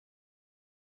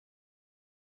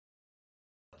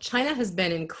China has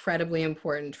been incredibly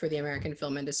important for the American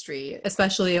film industry,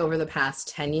 especially over the past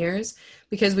 10 years,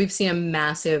 because we've seen a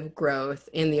massive growth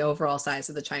in the overall size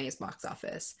of the Chinese box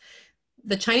office.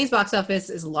 The Chinese box office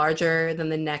is larger than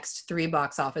the next three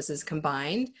box offices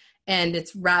combined, and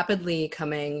it's rapidly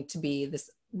coming to be this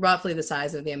roughly the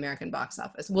size of the American box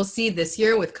office. We'll see this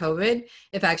year with COVID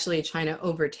if actually China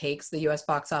overtakes the US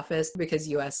box office because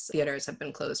US theaters have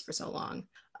been closed for so long.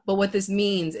 But what this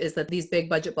means is that these big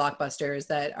budget blockbusters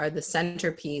that are the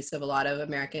centerpiece of a lot of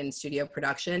American studio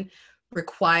production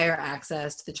require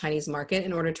access to the Chinese market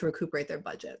in order to recuperate their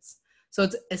budgets. So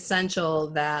it's essential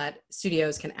that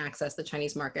studios can access the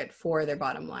Chinese market for their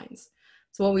bottom lines.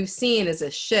 So what we've seen is a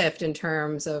shift in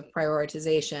terms of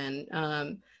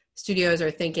prioritization. Studios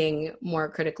are thinking more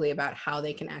critically about how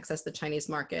they can access the Chinese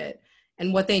market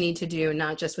and what they need to do,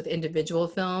 not just with individual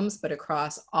films, but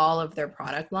across all of their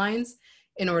product lines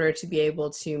in order to be able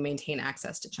to maintain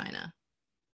access to China.